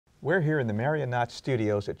We're here in the Marriott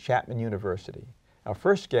Studios at Chapman University. Our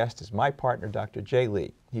first guest is my partner, Dr. Jay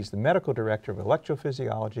Lee. He's the Medical Director of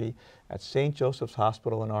Electrophysiology at St. Joseph's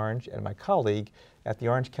Hospital in Orange and my colleague at the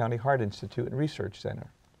Orange County Heart Institute and Research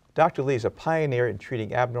Center. Dr. Lee is a pioneer in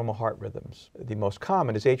treating abnormal heart rhythms. The most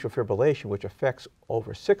common is atrial fibrillation, which affects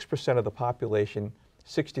over 6% of the population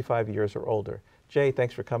 65 years or older. Jay,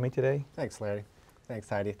 thanks for coming today. Thanks, Larry. Thanks,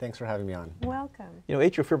 Heidi. Thanks for having me on. Welcome. You know,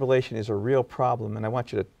 atrial fibrillation is a real problem, and I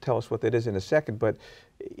want you to tell us what that is in a second, but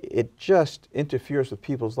it just interferes with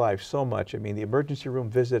people's lives so much. I mean, the emergency room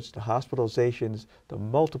visits, the hospitalizations, the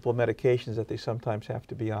multiple medications that they sometimes have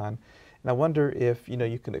to be on. And I wonder if,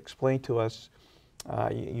 you can explain to us,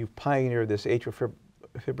 you've pioneered this atrial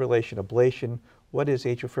fibrillation ablation. What is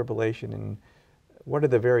atrial fibrillation, and what are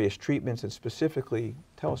the various treatments? And specifically,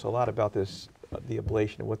 tell us a lot about this, the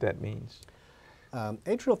ablation, and what that means.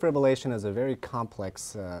 Atrial fibrillation is a very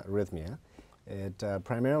complex arrhythmia. It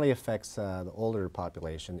primarily affects the older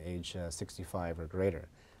population, age 65 or greater.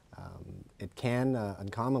 It can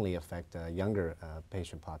uncommonly affect younger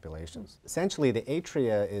patient populations. Essentially, the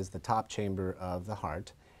atria is the top chamber of the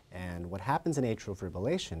heart, and what happens in atrial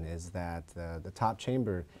fibrillation is that the top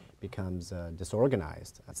chamber becomes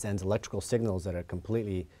disorganized. It sends electrical signals that are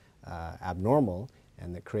completely abnormal,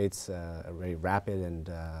 and that creates a very rapid and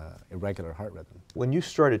irregular heart rhythm. When you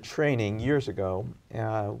started training years ago,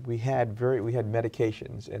 we had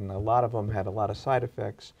medications, and a lot of them had a lot of side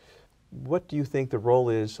effects. What do you think the role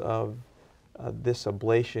is of this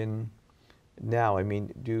ablation now? I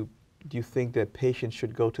mean, do you think that patients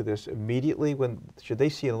should go to this immediately? Should they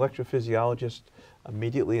see an electrophysiologist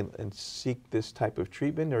immediately and seek this type of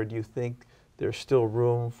treatment, or do you think there's still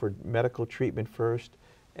room for medical treatment first,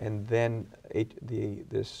 and then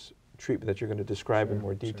this treatment that you're going to describe in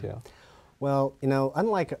more detail? Sure. Well,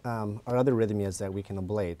 unlike our other arrhythmias that we can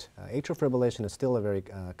ablate, atrial fibrillation is still a very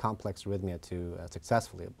complex arrhythmia to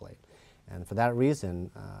successfully ablate. And for that reason,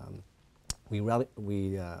 we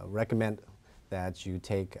recommend that you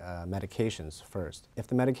take medications first. If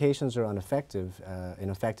the medications are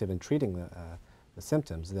ineffective in treating the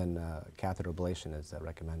symptoms, then catheter ablation is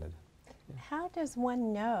recommended. How does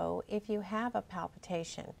one know if you have a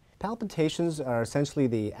palpitation? Palpitations are essentially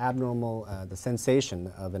the sensation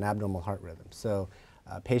of an abnormal heart rhythm. So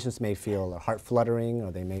patients may feel their heart fluttering,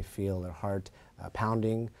 or they may feel their heart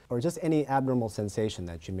pounding, or just any abnormal sensation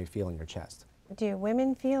that you may feel in your chest. Do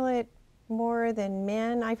women feel it more than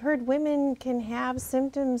men? I've heard women can have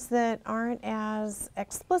symptoms that aren't as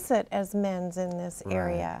explicit as men's in this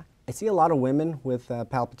area. I see a lot of women with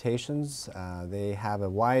palpitations. They have a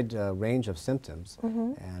wide range of symptoms,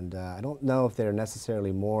 and I don't know if they're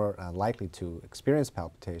necessarily more likely to experience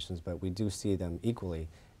palpitations, but we do see them equally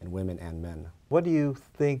in women and men. What do you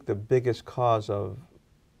think the biggest cause of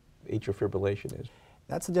atrial fibrillation is?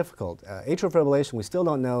 That's difficult. Atrial fibrillation, we still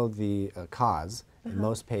don't know the cause in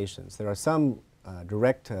most patients. There are some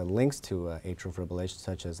direct links to atrial fibrillation,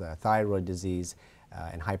 such as thyroid disease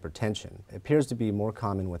and hypertension. It appears to be more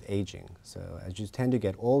common with aging. So as you tend to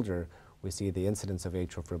get older, we see the incidence of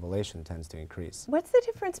atrial fibrillation tends to increase. What's the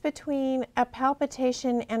difference between a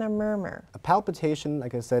palpitation and a murmur? A palpitation,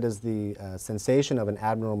 like I said, is the sensation of an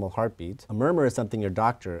abnormal heartbeat. A murmur is something your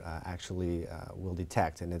doctor actually will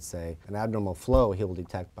detect, and it's an abnormal flow he will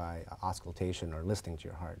detect by auscultation or listening to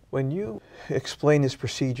your heart. When you explain this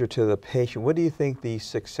procedure to the patient, what do you think the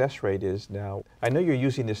success rate is now? I know you're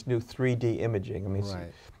using this new 3D imaging. I mean,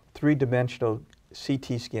 right. Three-dimensional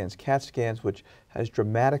CT scans, CAT scans, which has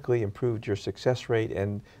dramatically improved your success rate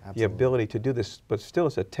and the ability to do this, but still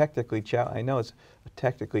it's a technically challenging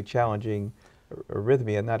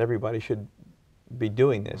arrhythmia. Not everybody should be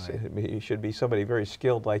doing this. Right. You should be somebody very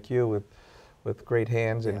skilled like you with great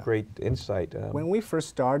hands and great insight. When we first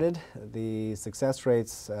started, the success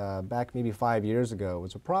rates back maybe 5 years ago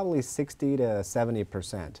was probably 60 to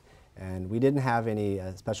 70%. And we didn't have any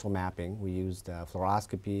special mapping. We used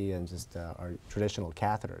fluoroscopy and just our traditional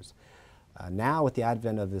catheters. Now, with the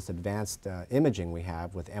advent of this advanced imaging we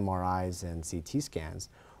have with MRIs and CT scans,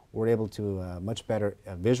 we're able to much better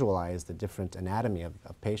visualize the different anatomy of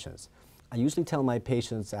patients. I usually tell my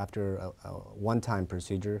patients after a one-time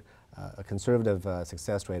procedure a conservative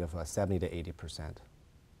success rate of 70 to 80%.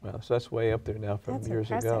 Well, so that's way up there now from years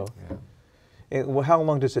ago. Yeah. And how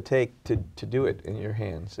long does it take to do it in your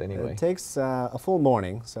hands anyway? It takes a full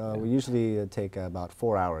morning, so we usually take about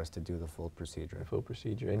 4 hours to do the full procedure. The full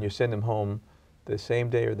procedure. And you send them home the same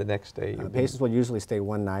day or the next day? Patients will usually stay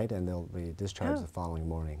one night and they'll be discharged the following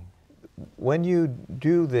morning. When you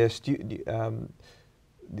do this, the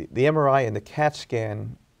MRI and the CAT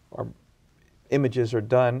scan images are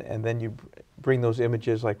done, and then you bring those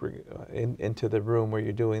images like into the room where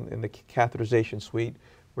you're doing in the catheterization suite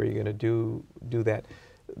where you're going to do that.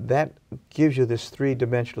 That gives you this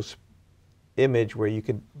three-dimensional image where you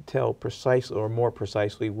can tell precisely or more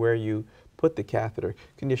precisely where you put the catheter.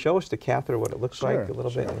 Can you show us the catheter, what it looks like a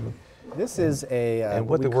little bit? This is a and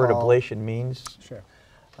what the word ablation means. Sure.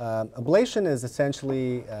 Ablation is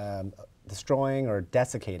essentially destroying or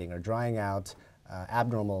desiccating or drying out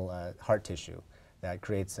abnormal heart tissue that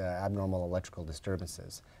creates abnormal electrical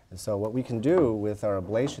disturbances. And so what we can do with our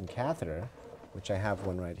ablation catheter, which I have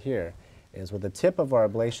one right here, is with the tip of our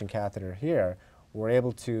ablation catheter here, we're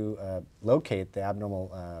able to locate the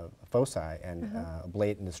abnormal foci and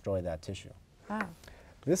ablate and destroy that tissue. Wow.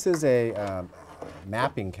 This is a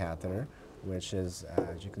mapping catheter, which is,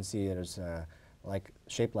 as you can see, it is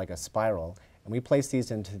shaped like a spiral. And we place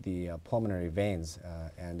these into the pulmonary veins,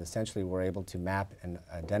 and essentially we're able to map and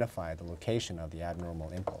identify the location of the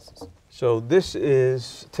abnormal impulses. So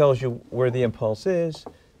this tells you where the impulse is,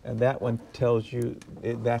 and that one tells you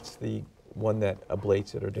that's the one that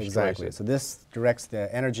ablates it or destroys exactly. it. So this directs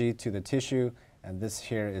the energy to the tissue, and this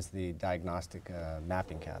here is the diagnostic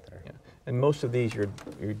mapping catheter. Yeah. And most of these you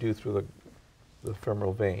do through the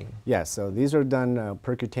femoral vein. Yes, so these are done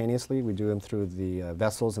percutaneously. We do them through the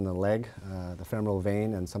vessels in the leg, the femoral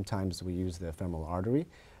vein, and sometimes we use the femoral artery.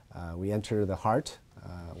 We enter the heart.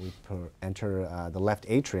 We enter the left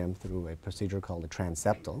atrium through a procedure called a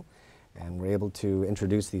transeptal, and we're able to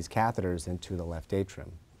introduce these catheters into the left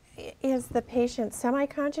atrium. Is the patient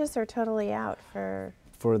semi-conscious or totally out for?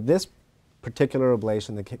 For this particular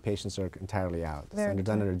ablation, the patients are entirely out. So they're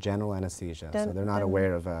done under general anesthesia, so they're not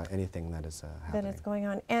aware of anything that is happening. That is going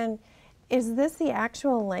on. And is this the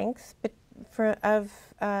actual length of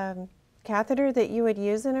catheter that you would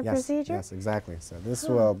use in a procedure? Yes, exactly. So this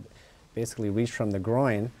will basically reach from the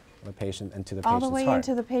groin of the patient into the patient's heart. All the way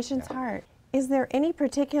into the patient's heart. Is there any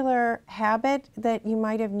particular habit that you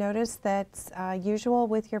might have noticed that's usual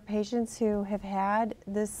with your patients who have had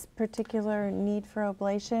this particular need for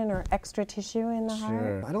ablation or extra tissue in the heart?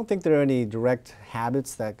 Sure. I don't think there are any direct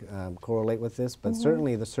habits that correlate with this, but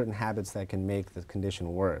certainly there's certain habits that can make the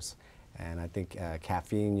condition worse. And I think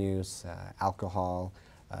caffeine use, alcohol,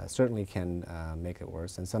 certainly can make it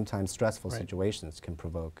worse, and sometimes stressful situations can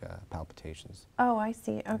provoke palpitations. Oh, I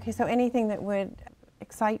see. Okay, so anything that would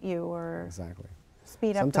excite you or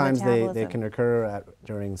speed up Sometimes the metabolism. they can occur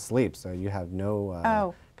during sleep, so you have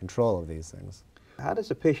no control of these things. How does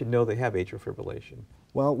a patient know they have atrial fibrillation?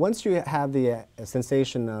 Well, once you have the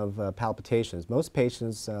sensation of palpitations, most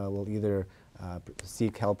patients will either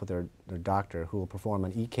seek help with their doctor, who will perform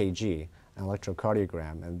an EKG, an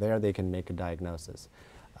electrocardiogram, and there they can make a diagnosis.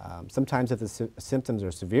 Sometimes if the symptoms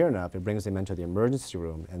are severe enough, it brings them into the emergency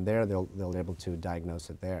room, and there they'll be able to diagnose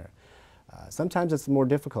it there. Sometimes it's more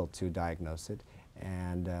difficult to diagnose it,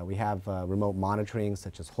 and we have remote monitoring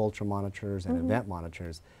such as Holter monitors and event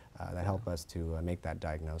monitors that help us to make that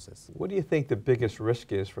diagnosis. What do you think the biggest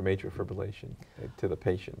risk is from atrial fibrillation to the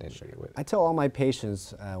patient? I tell all my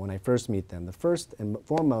patients when I first meet them, the first and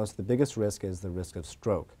foremost, the biggest risk is the risk of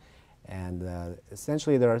stroke. And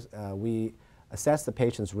essentially we assess the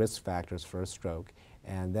patient's risk factors for a stroke,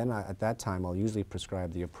 and then at that time I'll usually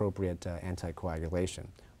prescribe the appropriate anticoagulation,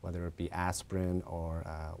 whether it be aspirin or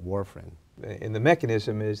warfarin. And the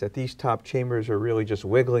mechanism is that these top chambers are really just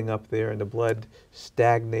wiggling up there, and the blood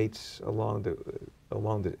stagnates along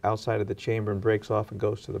the outside of the chamber and breaks off and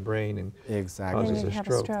goes to the brain and causes a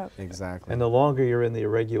stroke. Exactly. And the longer you're in the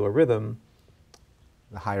irregular rhythm,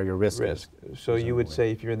 the higher your risk is. So you would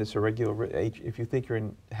say if you're in this irregular, if you think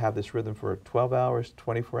have this rhythm for 12 hours,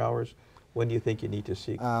 24 hours, when do you think you need to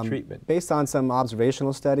seek treatment? Based on some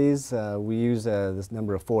observational studies, we use this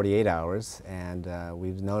number of 48 hours, and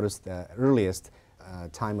we've noticed the earliest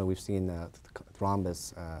time when we've seen the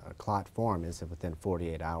thrombus clot form is within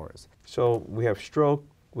 48 hours. So we have stroke,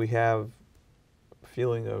 we have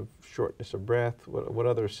feeling of shortness of breath. What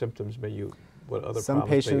other symptoms what other Some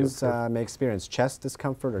problems patients may may experience chest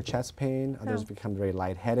discomfort or chest pain, others become very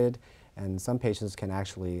lightheaded, and some patients can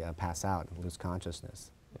actually pass out and lose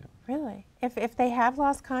consciousness. Really? If they have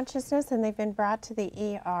lost consciousness and they've been brought to the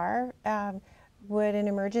ER, would an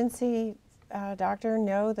emergency doctor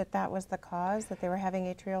know that that was the cause, that they were having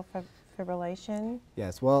atrial fibrillation?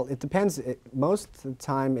 Yes, well, it depends. Most of the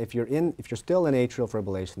time, if you're still in atrial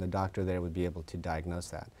fibrillation, the doctor there would be able to diagnose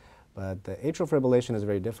that. But the atrial fibrillation is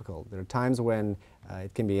very difficult. There are times when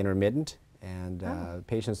it can be intermittent, and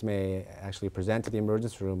patients may actually present to the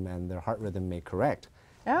emergency room and their heart rhythm may correct.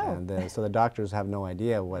 And so the doctors have no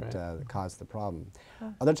idea what caused the problem.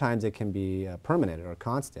 Other times it can be permanent or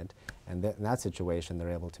constant, and in that situation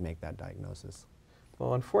they're able to make that diagnosis.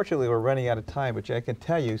 Well, unfortunately, we're running out of time, but I can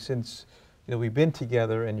tell you, since we've been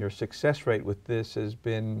together, and your success rate with this has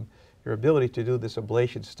been, your ability to do this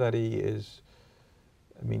ablation study is,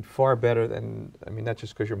 I mean, far better than, I mean, not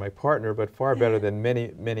just because you're my partner, but far better than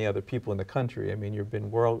many other people in the country. I mean, you've been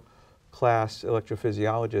world-class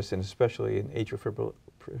electrophysiologist, and especially in atrial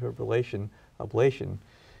fibrillation ablation.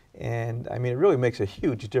 And I mean, it really makes a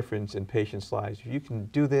huge difference in patients' lives. If you can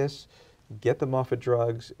do this, get them off of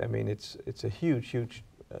drugs, I mean, it's a huge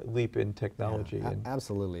leap in technology. Yeah,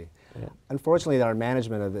 absolutely. Yeah. Unfortunately, our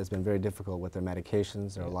management of it has been very difficult with their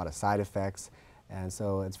medications. There are a lot of side effects, and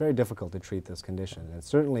so it's very difficult to treat this condition. And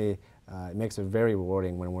certainly, it makes it very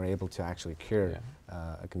rewarding when we're able to actually cure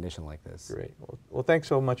a condition like this. Great. Well, thanks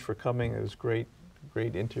so much for coming. It was great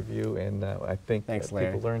interview, and I think Thanks, people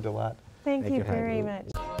Larry. learned a lot. Thank you Heidi. very much.